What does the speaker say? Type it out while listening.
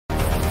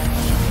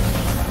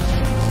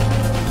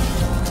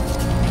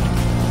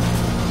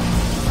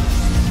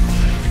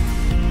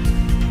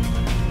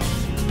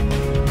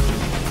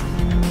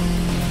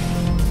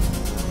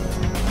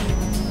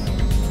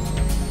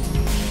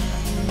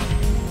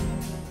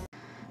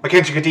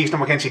Mackenzie Gadis, no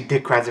Mackenzie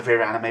Dick Rides your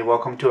favorite anime.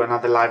 Welcome to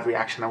another live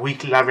reaction, a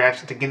weekly live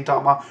reaction to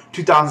Gintama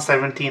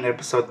 2017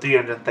 episode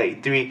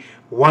 333,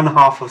 one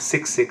half of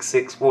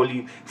 666 for all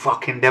you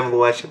fucking devil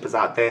worshippers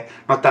out there.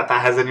 Not that that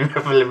has any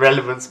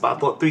relevance, but I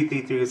thought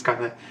 333 was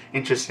kind of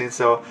interesting,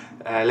 so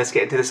let's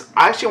get into this.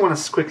 I actually want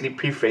to quickly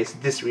preface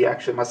this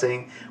reaction by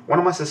saying one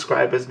of my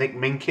subscribers, Nick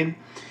Minkin,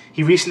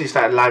 he recently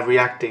started live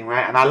reacting,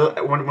 right? And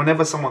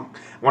whenever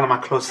one of my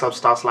close subs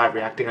starts live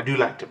reacting, I do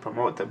like to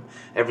promote them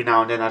every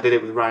now and then. I did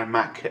it with Ryan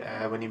Mack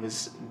when he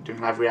was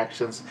doing live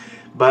reactions.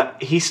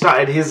 But he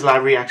started his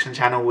live reaction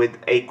channel with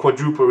a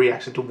quadruple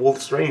reaction to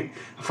Wolf's Rain,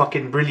 a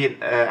fucking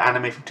brilliant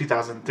anime from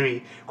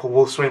 2003 called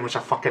Wolf's Rain, which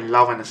I fucking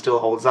love and it still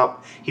holds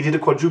up. He did a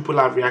quadruple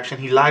live reaction.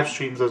 He live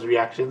streams those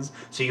reactions,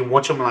 so you can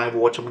watch them live or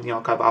watch them in the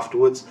archive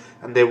afterwards,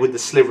 and they're with the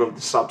sliver of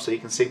the sub, so you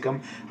can sync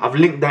them. I've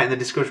linked that in the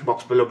description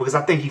box below because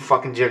I think he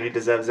fucking genuinely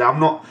deserves it. I'm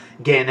not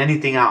getting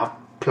anything out of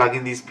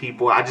plugging these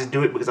people. I just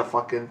do it because I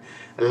fucking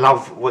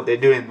love what they're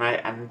doing,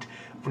 right? And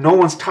no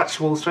one's touched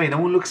Wolf's Rain. No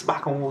one looks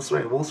back on Wolf's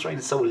Rain. Wolf's Rain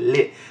is so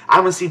lit. I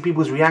haven't seen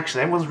people's reaction.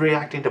 Everyone's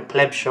reacting to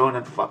Pleb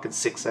Shonen for fucking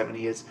 6-7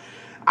 years.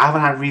 I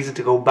haven't had reason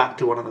to go back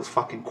to one of those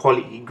fucking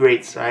quality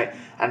greats, right?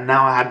 And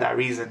now I had that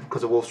reason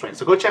because of Wolf's Rain.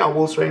 So go check out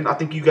Wolf's Rain. I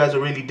think you guys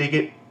will really dig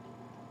it.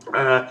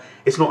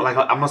 It's not like,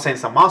 I'm not saying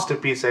it's a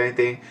masterpiece or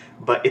anything,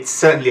 but it's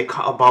certainly a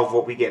cut above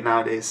what we get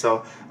nowadays.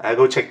 So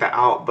go check that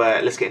out.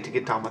 But let's get into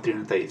Gintama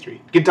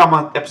 333.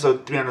 Gintama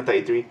episode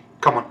 333.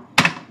 Come on.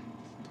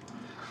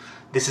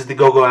 This is the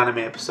Go-Go anime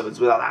episodes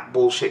without that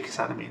bullshit kiss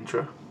anime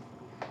intro.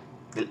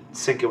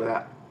 Sync it with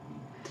that.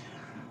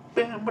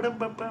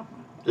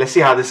 Let's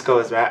see how this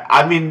goes, right?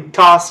 I've been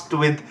tasked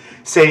with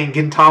saying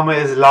Gintama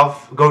is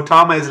love,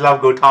 Gotama is love,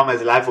 Gotama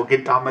is life, or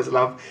Gintama is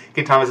love,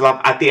 Gintama is love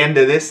at the end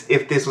of this,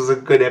 if this was a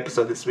good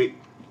episode this week.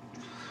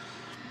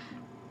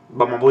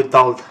 But my boy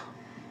dulled.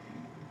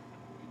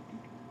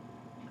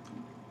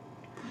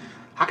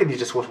 How can you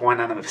just watch one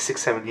anime for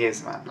 6-7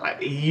 years, man?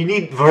 Like, you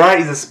need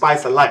variety is the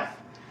spice of life.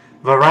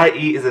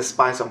 Variety is the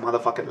spice of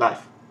motherfucking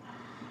life.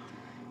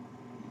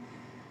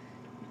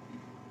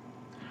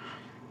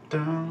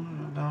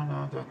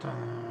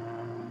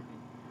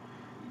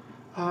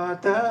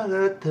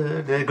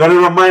 Gotta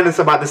remind us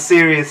about the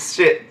serious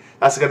shit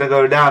that's gonna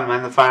go down,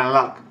 man, the final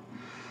arc.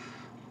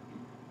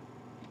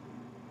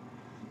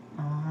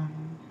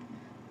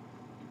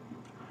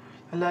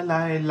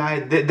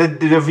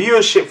 The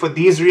viewership for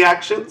these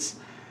reactions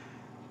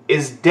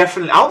is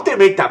definitely... I hope they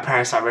make that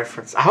Parasite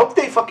reference. I hope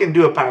they fucking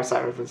do a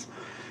Parasite reference.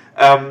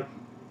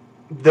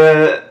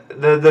 The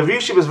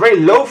viewership is very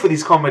low for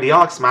these comedy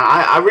arcs, man.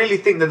 I really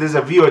think that there's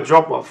a viewer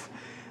drop-off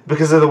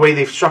because of the way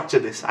they've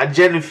structured this. I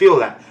genuinely feel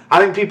that. I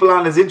think people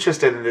aren't as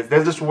interested in this.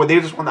 They just want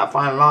that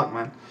final arc,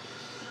 man.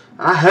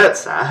 And that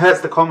hurts. That hurts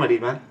the comedy,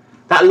 man.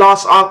 That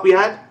last arc we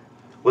had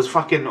was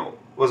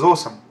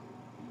awesome.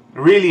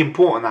 Really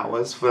important that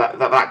was for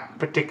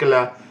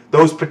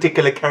those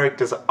particular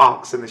characters'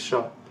 arcs in the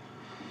show.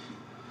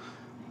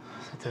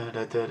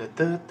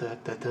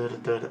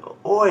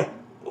 Oi,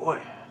 oi.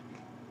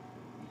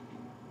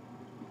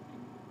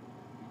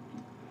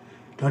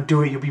 Don't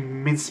do it, you'll be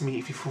mincemeat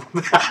if you fall.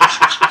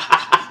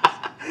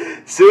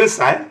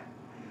 Suicide?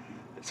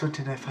 I just want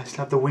to know if I still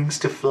have the wings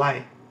to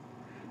fly.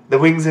 The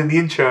wings in the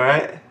intro,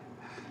 right?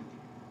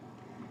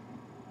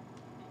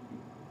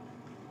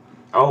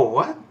 Oh,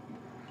 what?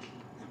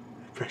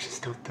 Precious,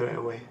 don't throw it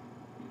away.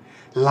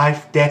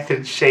 Life, death,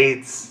 and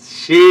shades.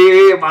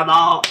 Shit,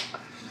 man.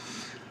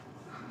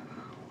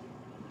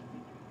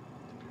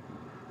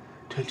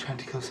 Trying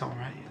to kill someone,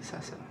 right? Yes,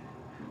 that's it.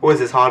 What is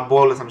this,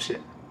 hardball or some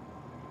shit?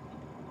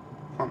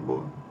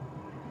 Hardball.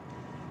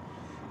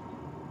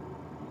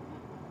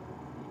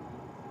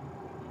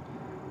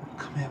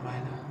 Come here,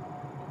 Mina.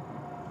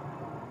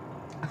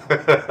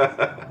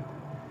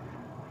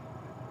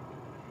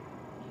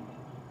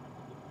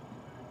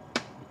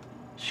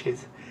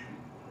 Shit.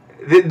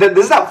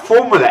 There's that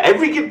formula.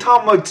 Every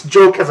Gintama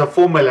joke has a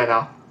formula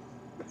now.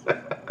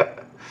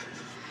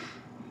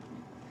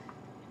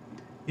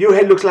 Your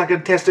head looks like a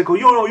testicle.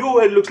 Your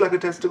head looks like a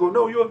testicle.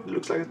 No, your head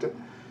looks like a testicle.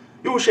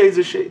 Your shade's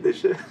a shade. This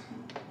shit.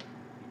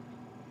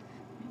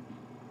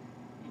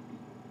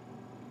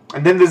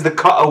 And then there's the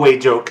cutaway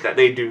joke that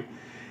they do.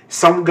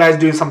 Some guy's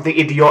doing something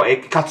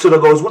idiotic. Katsura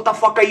goes, "What the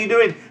fuck are you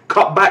doing?"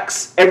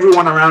 Cutbacks.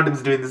 Everyone around him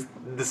is doing this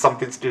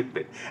something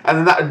stupid. And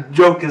then that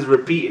joke is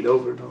repeated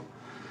over and over.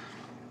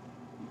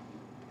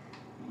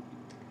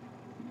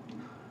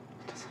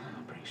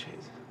 Doesn't break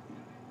shades.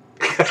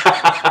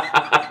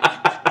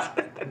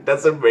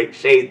 Doesn't break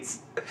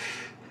shades.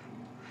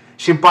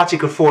 Shinpachi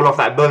could fall off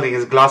that building,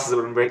 his glasses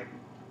wouldn't break.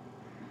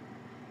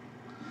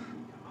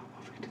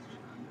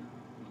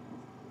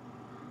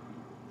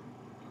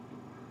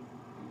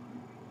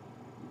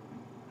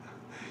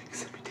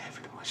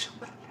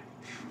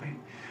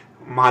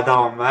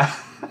 Madam, man.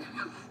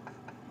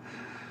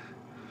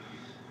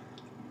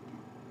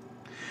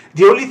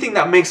 The only thing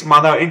that makes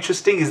Madao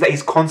interesting is that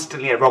he's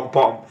constantly at rock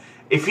bottom.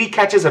 If he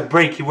catches a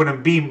break, he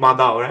wouldn't be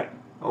Madao, right?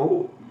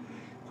 Oh.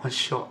 One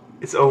shot.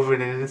 It's over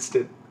in an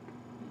instant.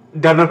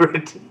 Done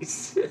already.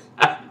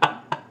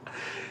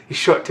 You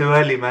shot too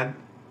early, man.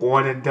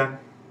 One and done.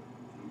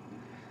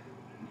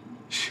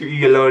 Shoot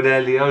your load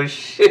early. Oh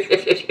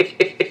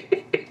shit.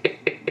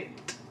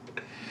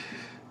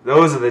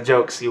 Those are the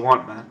jokes you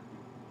want, man.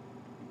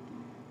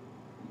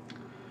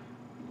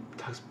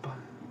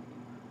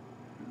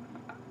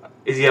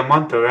 Is he a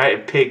Monto, right?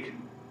 A pig.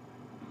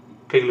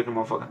 Pig looking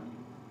motherfucker.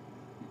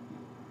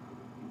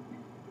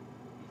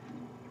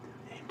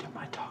 Aimed at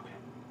my target.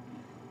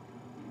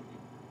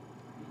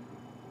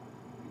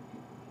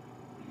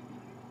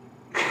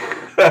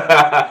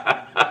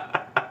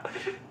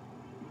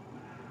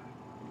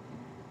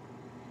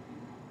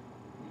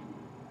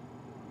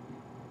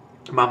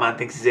 My man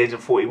thinks he's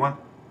Agent 41.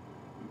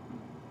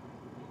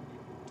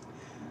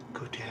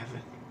 Go to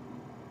heaven.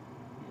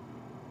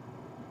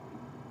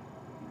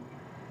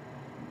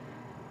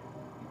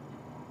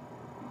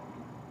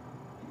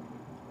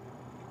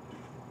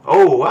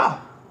 Oh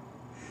wow.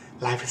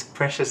 Life is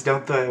precious,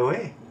 don't throw it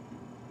away.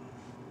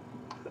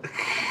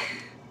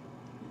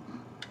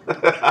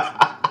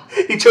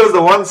 He chose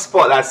the one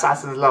spot that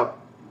assassins love.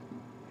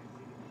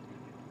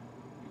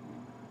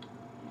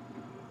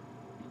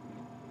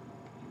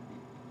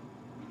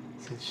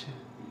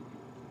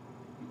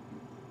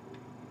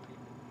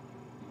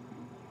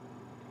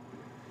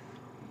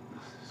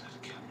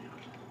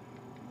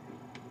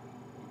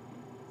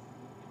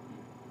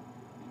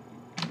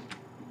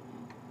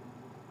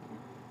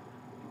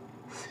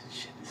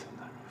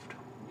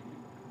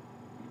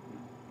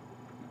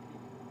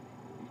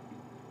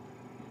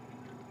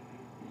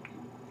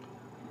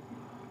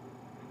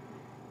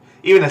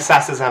 Even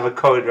assassins have a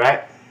code,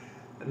 right?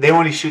 They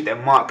only shoot their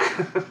mark.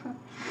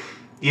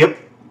 Yep.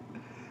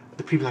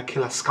 The people that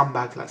kill are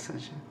scumbags like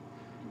Senshin.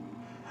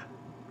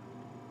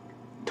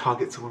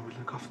 Targets a woman,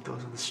 look after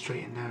those on the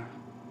straight and narrow.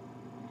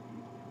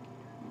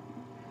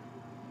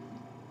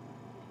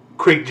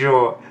 Quick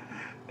draw.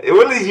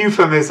 All these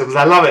euphemisms,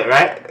 I love it,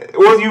 right?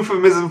 All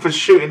euphemism for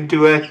shooting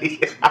too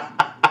early.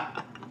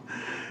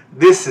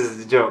 This is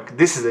the joke.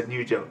 This is a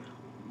new joke.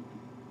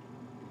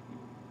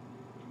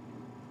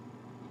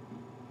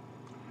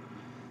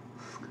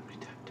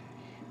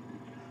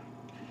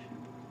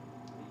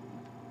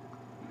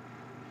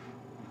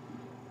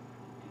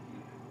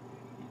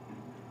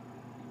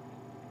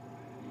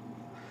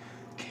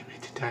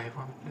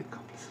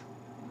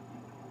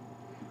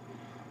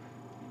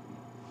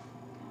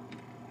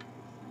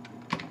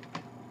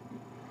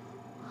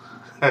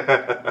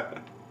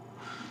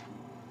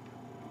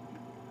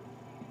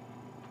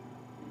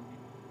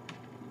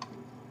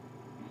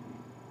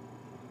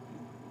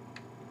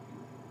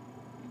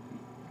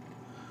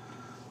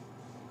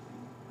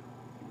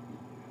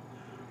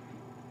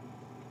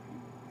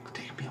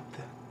 Take me up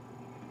there.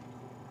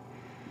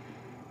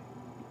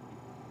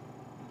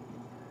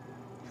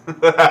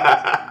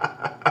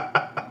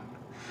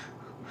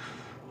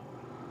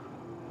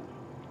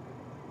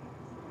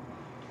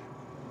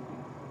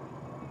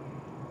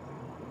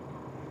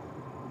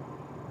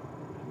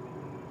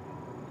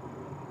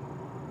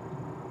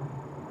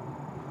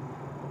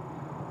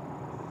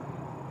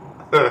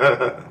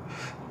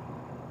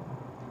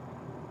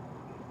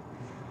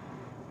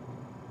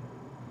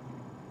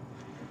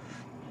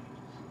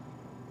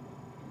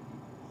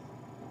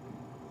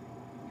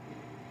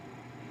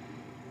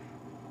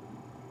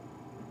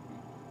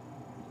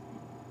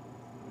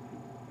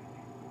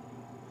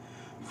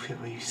 Feel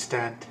where you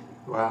stand.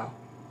 Wow.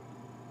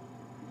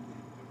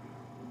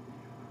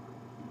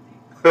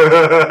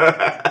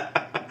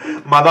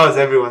 Mother is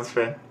everyone's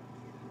friend.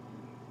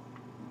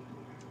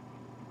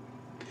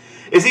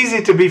 It's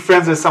easy to be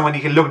friends with someone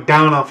you can look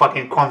down on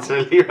fucking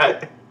constantly,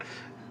 right?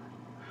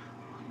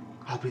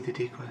 I'll be the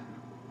decoy.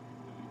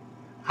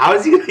 How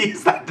is he gonna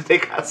use that to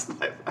take out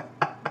sniper?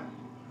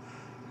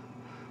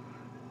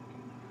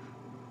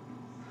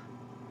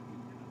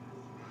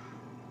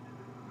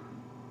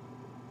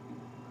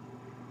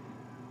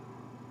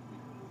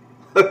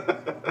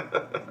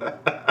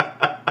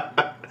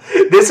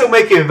 This will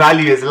make him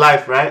value his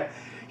life, right?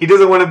 He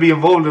doesn't want to be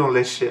involved in all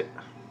this shit.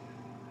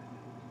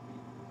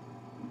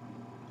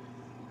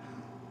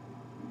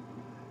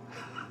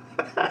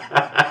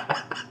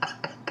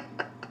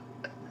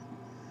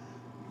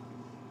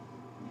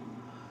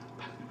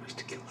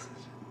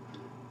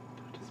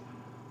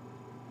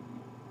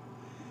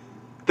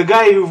 The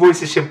guy who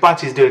voices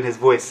Shinpachi is doing his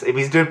voice. If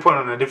he's doing put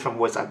on a different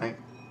voice, I think.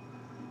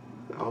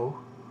 Oh.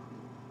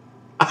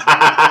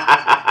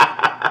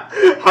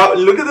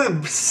 Look at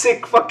the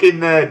sick fucking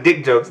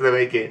dick jokes they're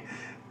making.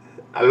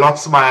 I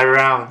lost my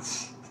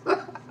rounds.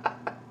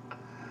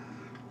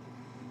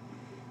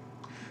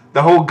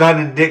 The whole gun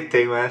and dick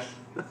thing, man.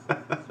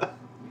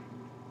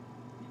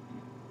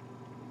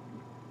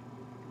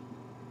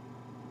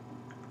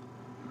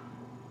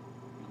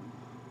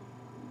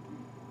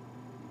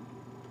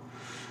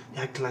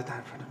 You act like that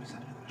in front of me, son.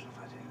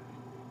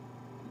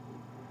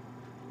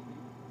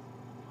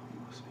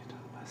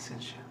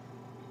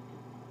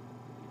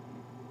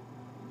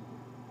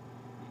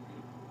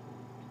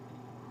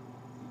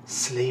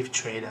 Slave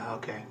trader,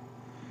 okay.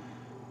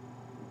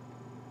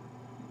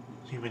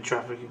 Human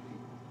trafficking.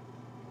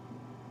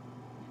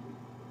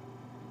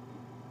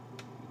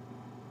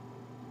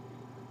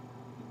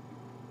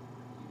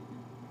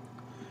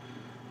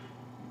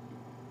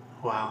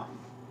 Wow.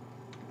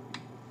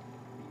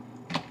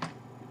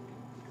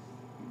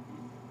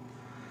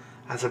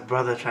 As a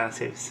brother trying to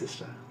save his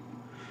sister.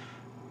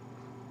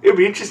 It would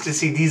be interesting to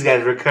see these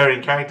guys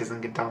recurring characters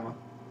in Gintama.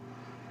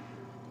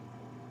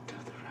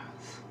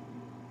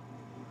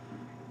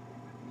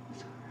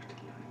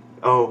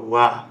 Oh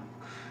wow.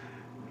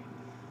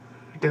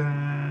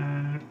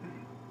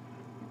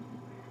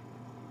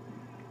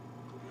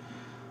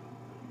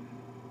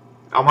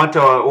 I want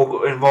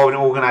to involve in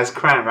organized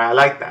crime, right? I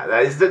like that.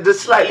 That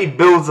slightly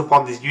builds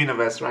upon this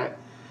universe, right?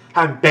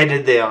 How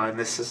embedded they are in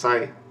this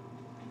society.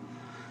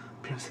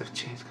 Appearances have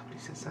changed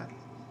completely since then.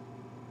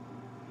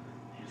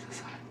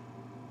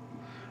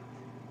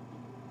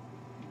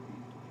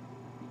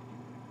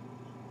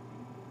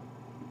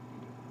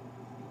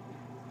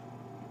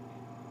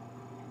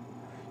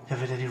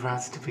 Never had any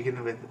rounds to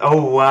begin with.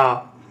 Oh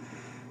wow.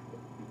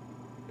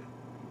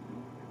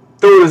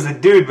 Thought it was a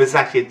dude, but it's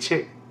actually a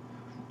chick.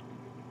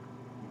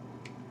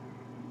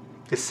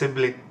 His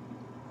sibling.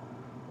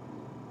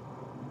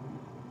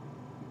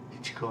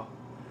 Ichigo.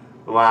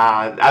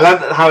 Wow. I love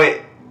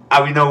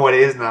how we know what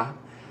it is now.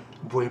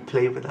 Boy,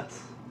 play with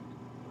us.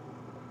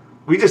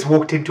 We just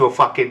walked into a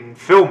fucking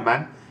film,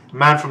 man.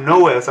 Man from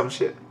nowhere or some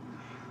shit.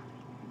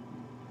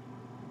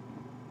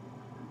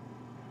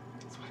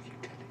 That's what I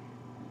keep telling you.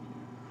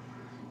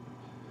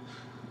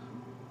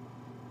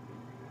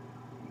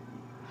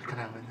 I can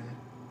have it there.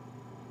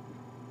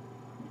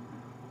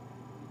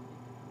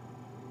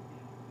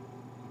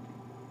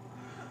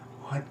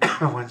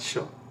 One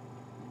shot.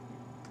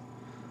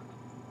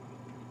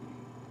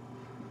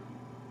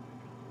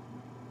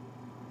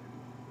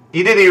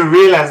 You didn't even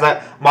realize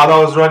that Mother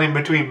was running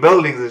between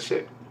buildings and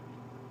shit.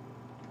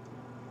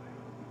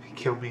 If you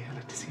kill me, I'll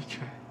have to see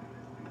you.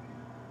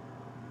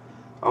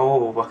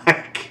 Oh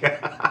my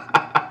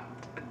god.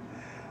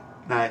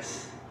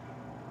 Nice.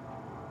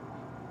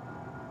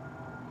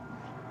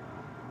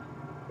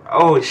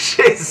 Oh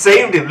shit,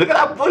 saved him. Look at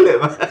that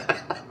bullet, man.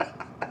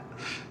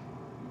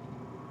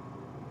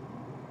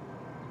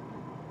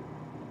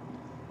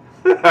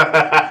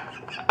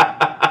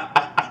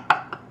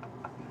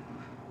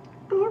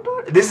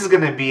 This is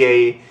going to be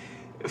a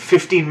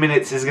 15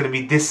 minutes is going to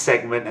be this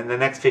segment, and the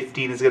next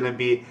 15 is going to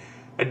be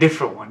a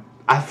different one.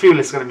 I feel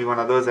it's going to be one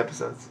of those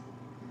episodes.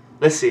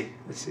 Let's see.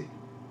 Let's see.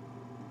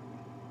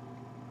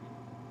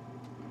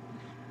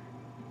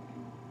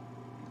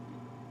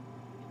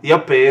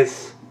 Yup, it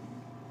is.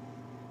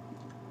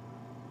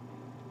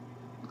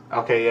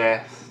 Okay,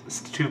 yeah. It's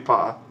a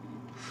two-part.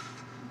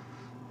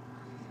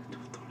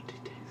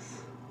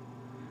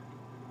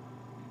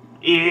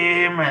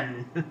 Yeah,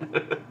 man.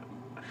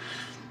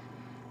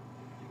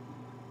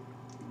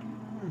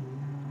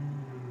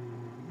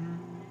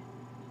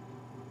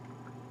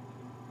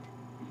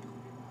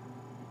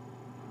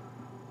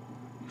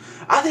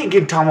 I think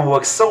Gintama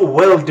works so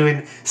well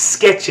doing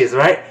sketches,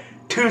 right?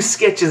 2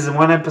 sketches in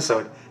one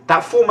episode.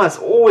 That format's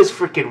always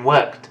freaking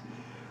worked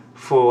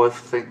for a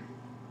thing.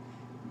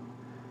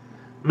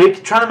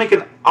 Trying to make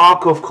an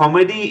arc of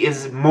comedy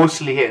is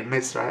mostly hit and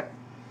miss, right?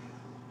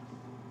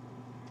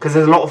 Because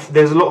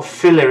there's a lot of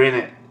filler in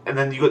it, and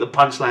then you got the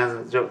punchlines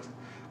and the jokes.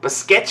 But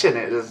sketching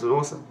it is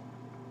awesome.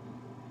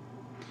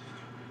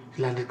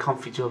 He landed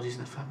comfy jobs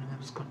using the family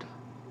members' contact.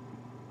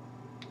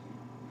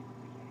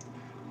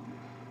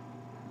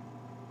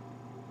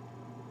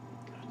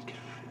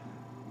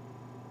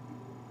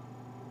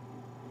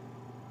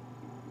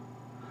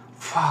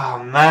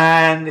 Oh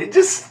man, it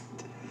just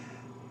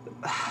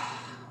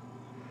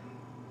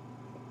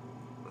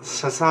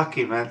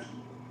Sasaki, man.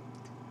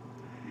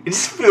 It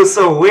just feels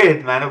so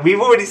weird, man.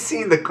 We've already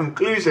seen the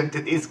conclusion to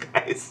these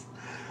guys.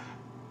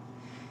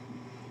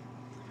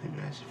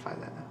 Maybe I should find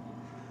that now.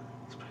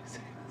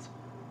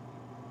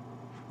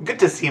 Good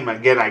to see him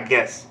again, I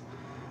guess.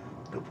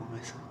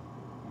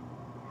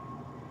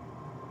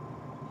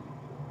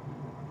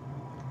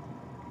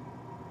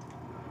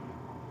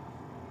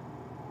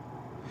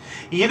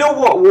 You know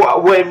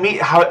what it mean,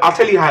 how I'll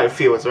tell you how it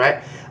feels,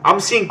 right? I'm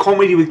seeing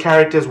comedy with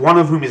characters, one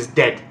of whom is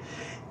dead.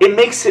 It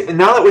makes it,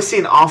 now that we're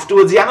seeing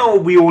afterwards, yeah, I know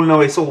we all know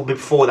it's all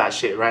before that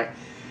shit, right?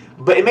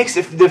 But it makes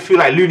it feel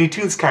like Looney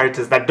Tunes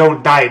characters that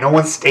don't die, no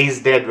one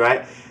stays dead,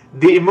 right?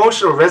 The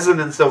emotional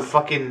resonance of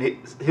fucking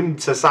him,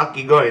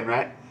 Sasaki, going,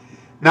 right?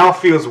 Now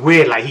feels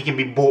weird, like he can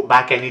be brought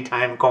back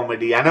anytime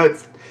comedy. I know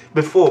it's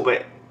before,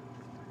 but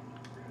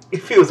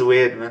it feels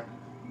weird, man.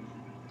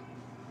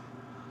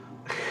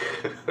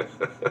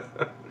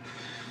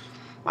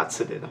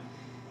 Matsuda.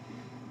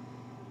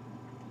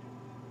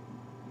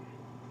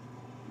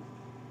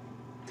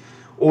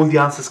 All the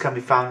answers can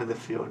be found in the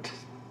field.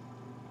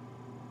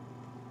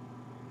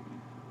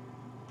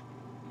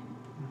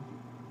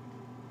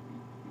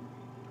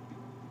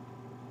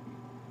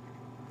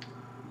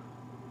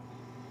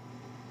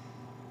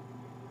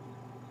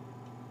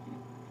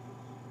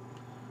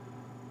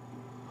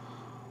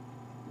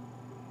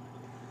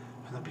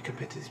 I'll not be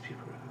compared to these people.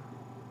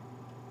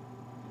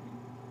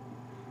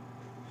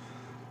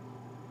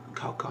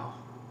 Cow.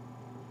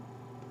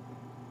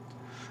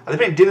 Are they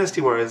playing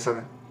Dynasty Warriors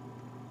or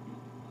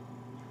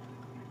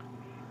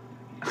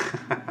something?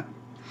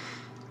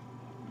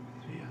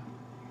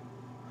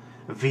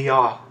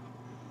 VR.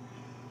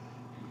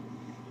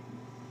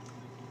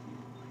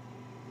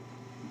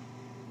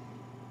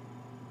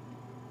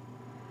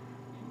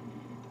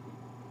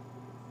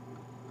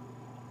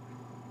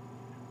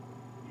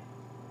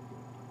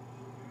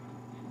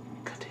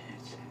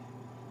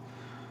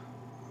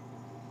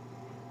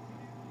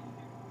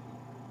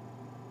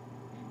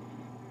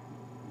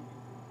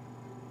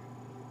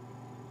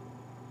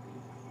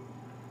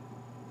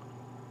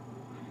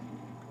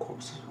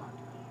 Corpses.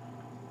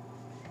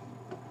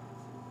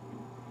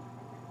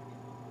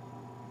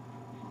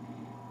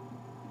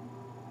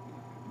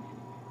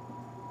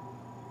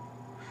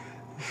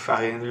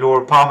 Fucking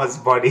Laura Palmer's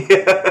body.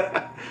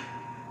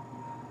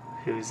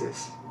 Who's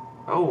this?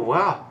 Oh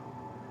wow.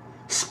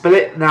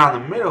 Split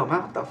down the middle,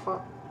 man. What the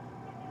fuck?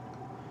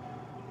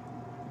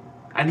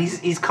 And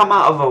he's come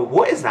out of a,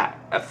 what is that?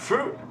 A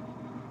fruit?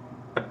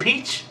 A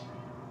peach?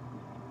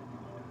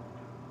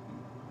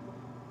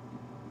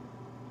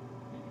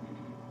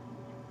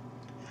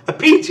 A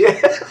peach,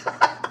 yeah.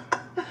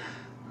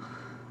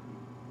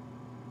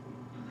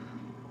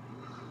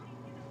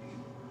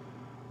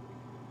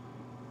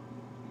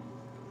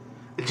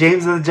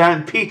 James and the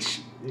Giant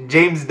Peach.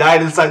 James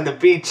died inside the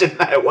peach and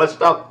I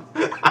washed up.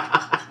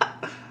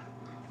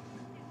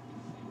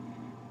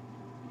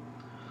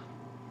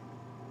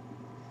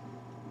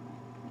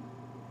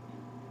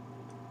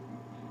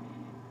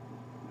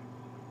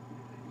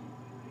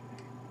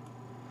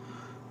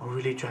 I'm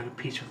really trying to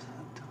peach with that.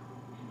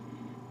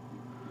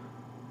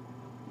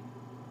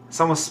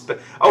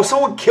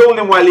 Someone killed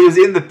him while he was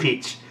in the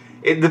peach.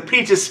 The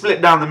peach is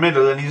split down the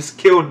middle and he just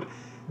killed.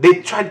 They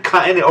tried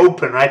cutting it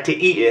open, right, to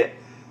eat it.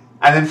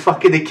 And then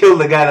fucking they killed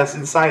the guy that's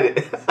inside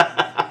it.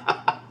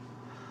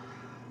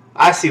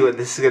 I see what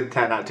this is going to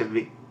turn out to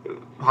be.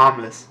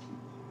 Harmless.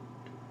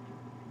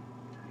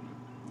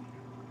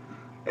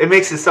 It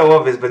makes it so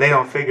obvious, but they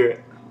don't figure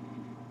it.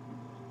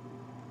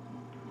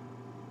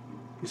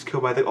 He was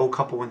killed by the old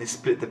couple when they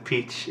split the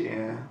peach,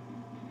 yeah.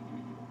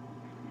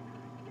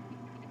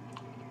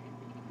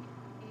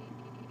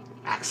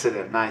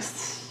 Accident,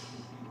 nice.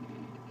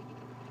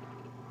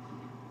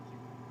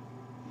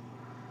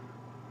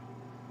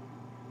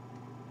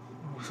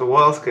 So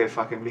what else could it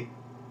fucking be?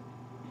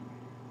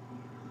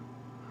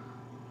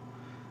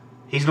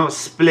 He's not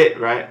split,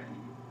 right?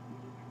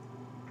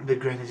 The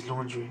granny's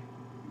laundry.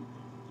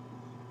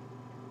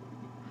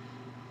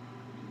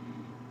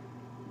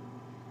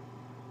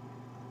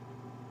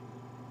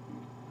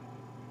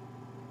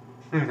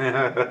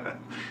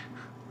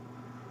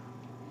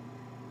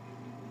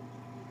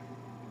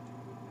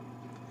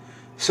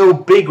 So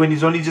big when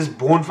he's only just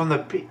born from the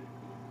pig.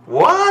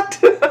 What?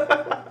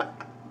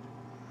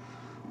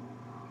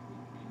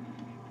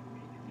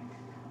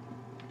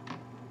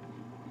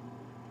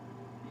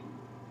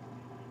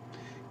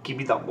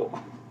 Kimi Dumbo.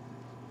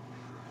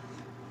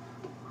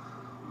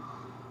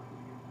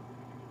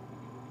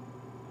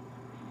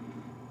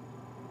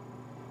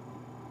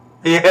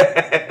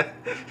 Yeah.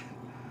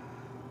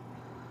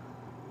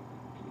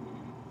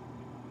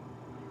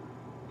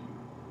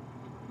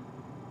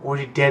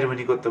 Already dead when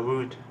he got the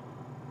wound.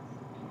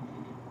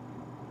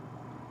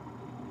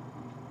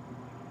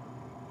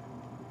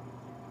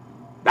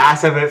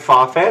 That's a bit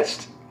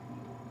far-fetched.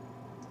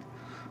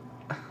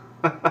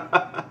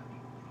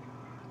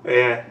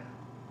 Yeah.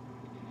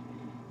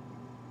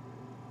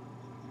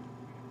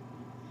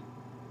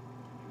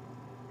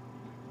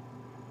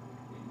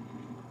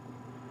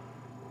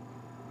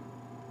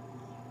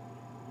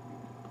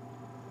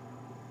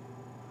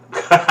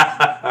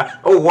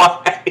 Oh,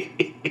 why?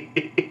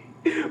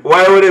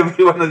 Why would it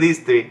be one of these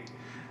three?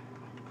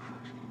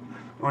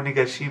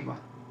 Onigashima.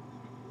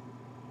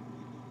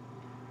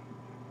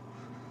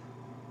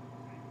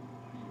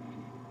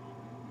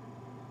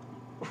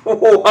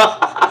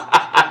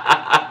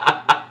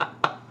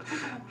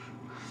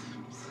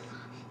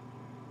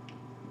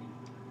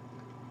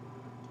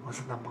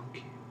 Wasn't that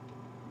monkey?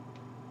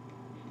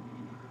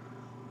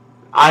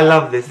 I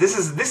love this.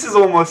 This is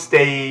almost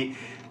a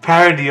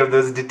parody of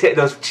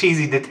those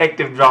cheesy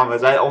detective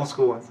dramas, right? Old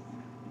school ones.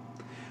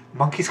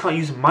 Monkeys can't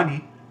use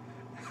money.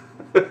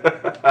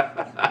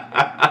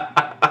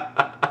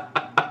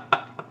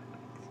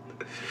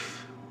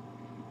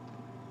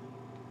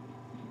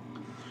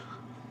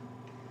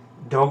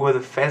 Dog with a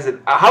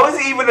pheasant. How is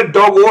he even a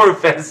dog or a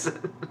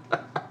pheasant?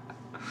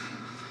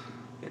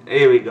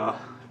 Here we go.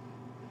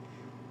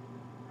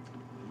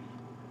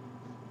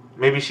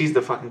 Maybe she's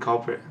the fucking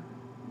culprit.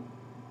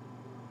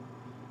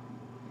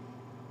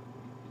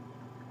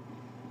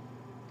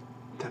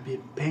 That'd be a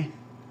pain.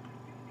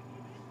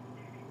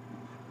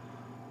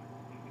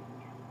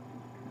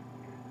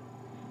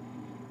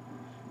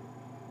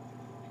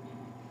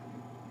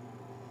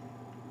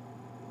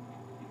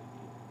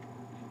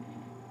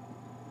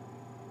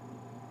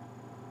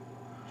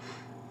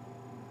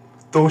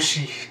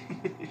 Toshi.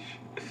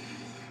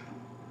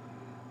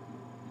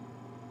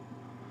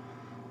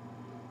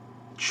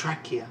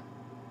 Trachea.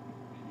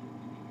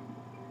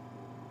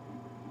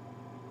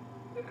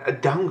 A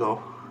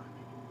dango.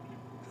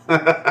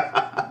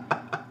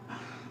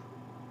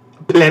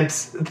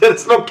 Plebs.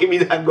 That's not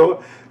Kimi-dan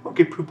go.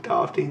 Okay, pooped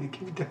out after eating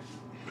Kimi-dan.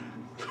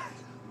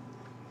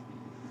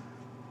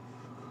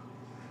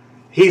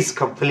 He's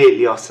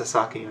completely off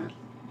Sasaki, man.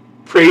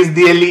 Praise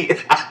the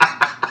elite.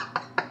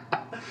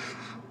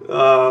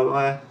 Oh,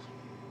 man.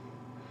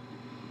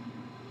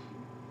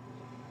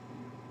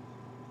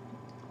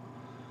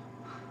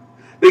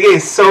 They're getting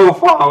so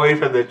far away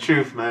from the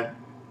truth, man.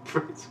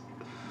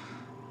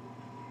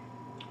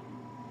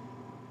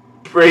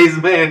 Praise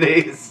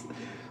mayonnaise.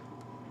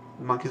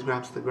 Monkeys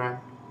grams to the gram.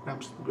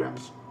 Grams to the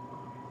grams.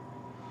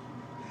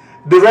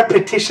 The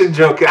repetition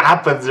joke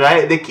happens,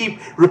 right? They keep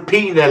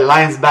repeating their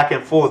lines back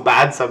and forth, but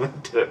add something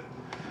to it.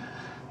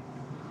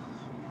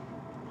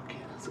 Okay,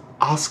 so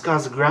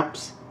Oscar's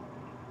Gramps.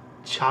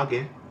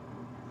 Chage.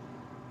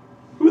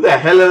 Who the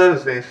hell are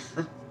those names?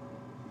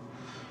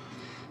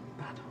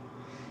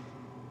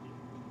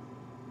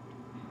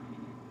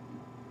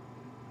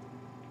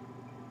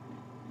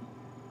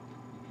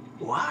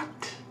 What?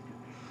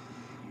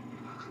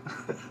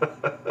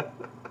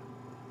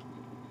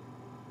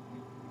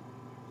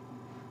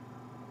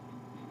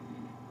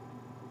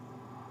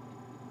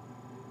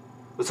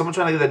 Was someone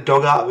trying to get the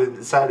dog out of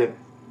inside him?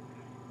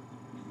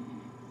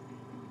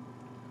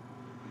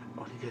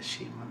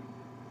 Onigashima.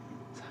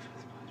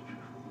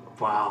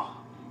 Wow.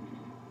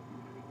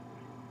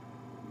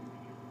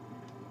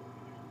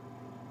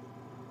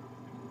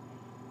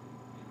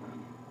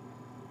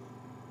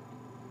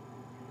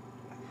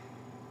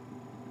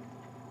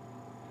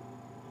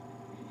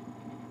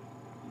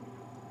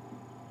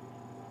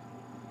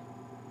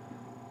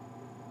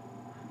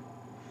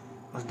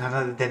 Was none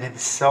other than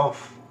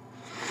himself.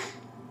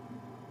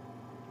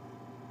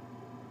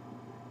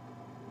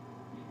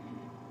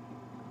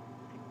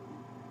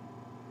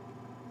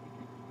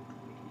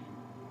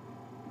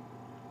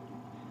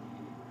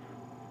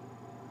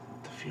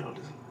 The field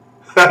is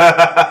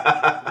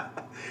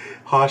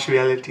harsh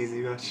realities,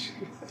 you watch.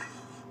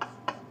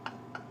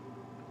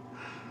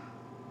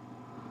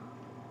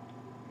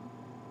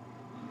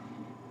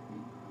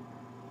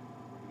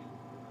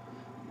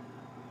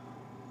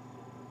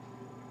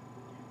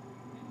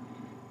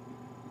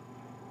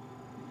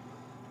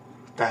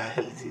 What the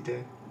hell is he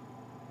doing?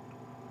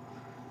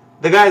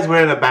 The guy's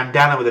wearing a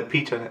bandana with a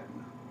peach on it.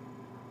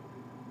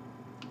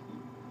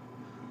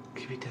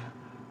 Keep it down.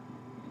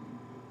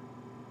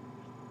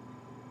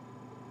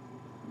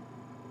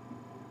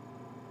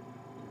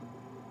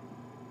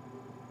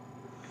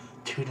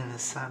 Tune in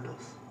his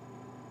sandals.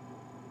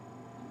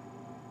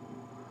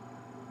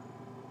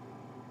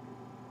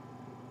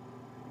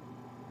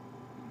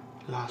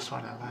 Last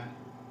one alive.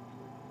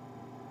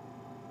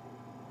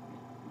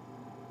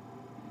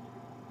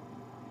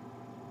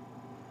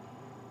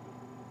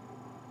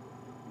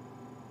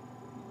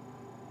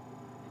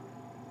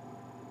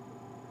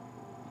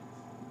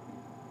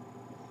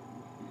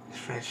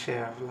 Fresh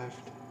air I've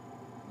left.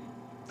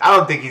 I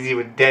don't think he's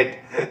even dead.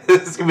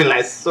 It's gonna be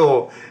like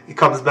so. He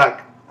comes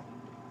back.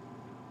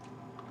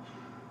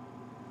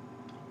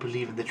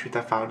 Believe in the truth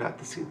I found out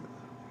this season.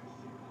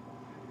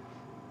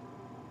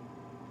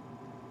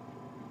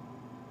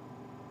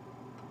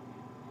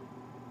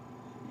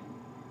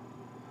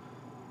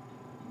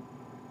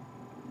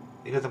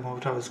 You got the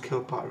moment I was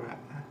killed part right.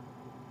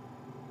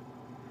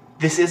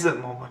 This isn't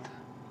moment.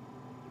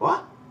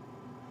 What?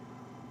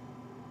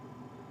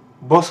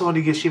 Boss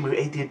Onigashima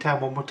ate the entire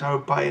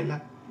Momotaro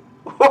Baila.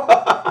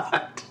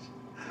 What?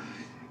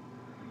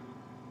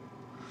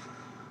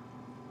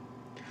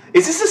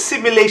 Is this a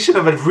simulation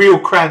of a real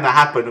crime that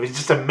happened, or is it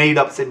just a made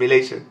up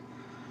simulation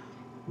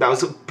that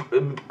was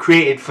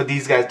created for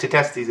these guys to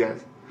test these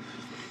guys?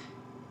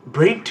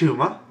 Brain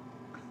tumor?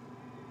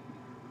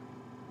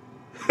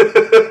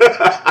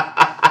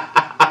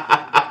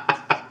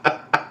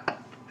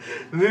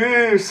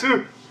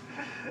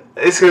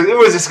 It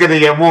was just gonna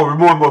get more and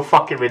more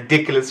fucking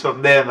ridiculous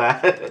from there, man.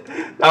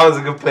 That was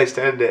a good place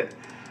to end it.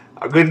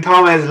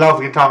 Gintama is love,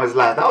 Gintama is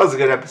life. That was a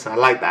good episode. I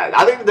like that.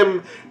 I think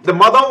the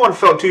mother one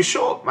felt too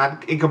short, man,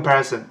 in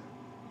comparison.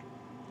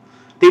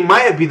 They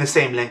might have been the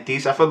same length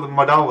each. I felt the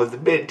mother was a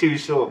bit too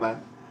short,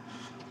 man.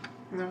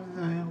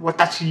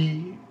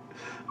 Watashi.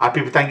 Alright,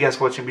 people, thank you guys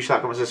for watching. Be sure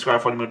to comment,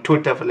 subscribe, follow me on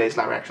Twitter for latest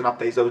live reaction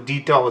updates. Those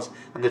details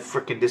in the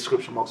freaking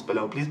description box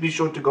below. Please be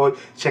sure to go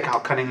check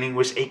out Cunning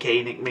Linguist,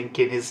 aka Nick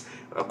Minkin, his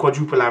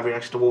quadruple live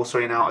reaction to War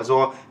Story now as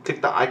well.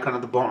 Click the icon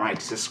at the bottom right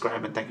to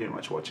subscribe, and thank you very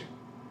much for watching.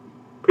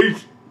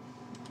 Peace.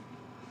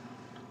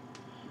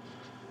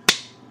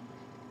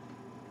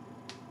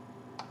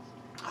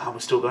 We're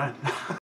still going.